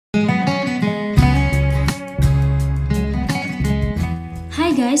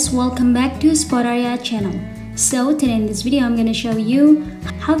guys, welcome back to Spotaria channel. So today in this video I'm gonna show you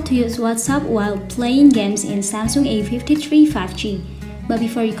how to use WhatsApp while playing games in Samsung A53 5G. But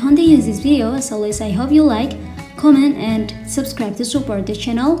before you continue this video, as always I hope you like, comment and subscribe to support the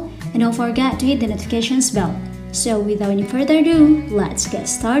channel, and don't forget to hit the notifications bell. So without any further ado, let's get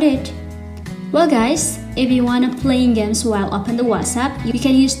started. Well guys, if you wanna play games while open the WhatsApp, you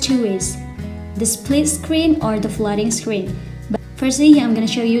can use two ways: the split screen or the floating screen. But firstly, I'm gonna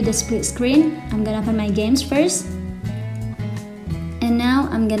show you the split screen. I'm gonna open my games first, and now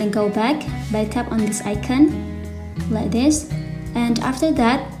I'm gonna go back by tap on this icon like this, and after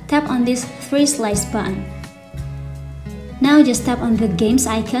that tap on this three slice button. Now just tap on the games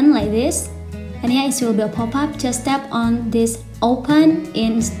icon like this, and yeah, it will be a pop-up. Just tap on this open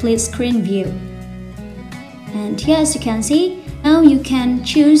in split screen view, and here as you can see, now you can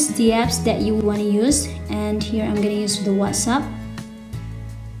choose the apps that you want to use, and here I'm gonna use the WhatsApp.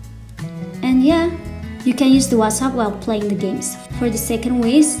 And yeah, you can use the WhatsApp while playing the games. For the second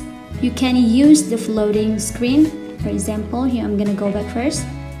ways, you can use the floating screen. For example, here I'm gonna go back first,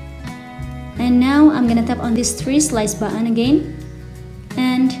 and now I'm gonna tap on this three slice button again,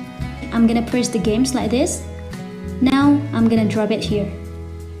 and I'm gonna press the games like this. Now I'm gonna drop it here,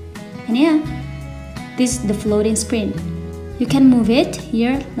 and yeah, this is the floating screen. You can move it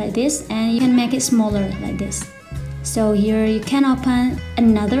here like this, and you can make it smaller like this. So here you can open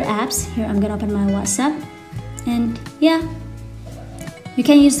another apps. Here I'm gonna open my WhatsApp, and yeah, you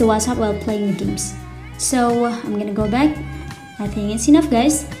can use the WhatsApp while playing the games. So I'm gonna go back. I think it's enough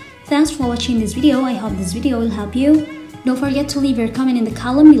guys. Thanks for watching this video. I hope this video will help you. Don't forget to leave your comment in the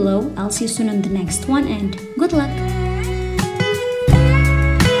column below. I'll see you soon on the next one, and good luck!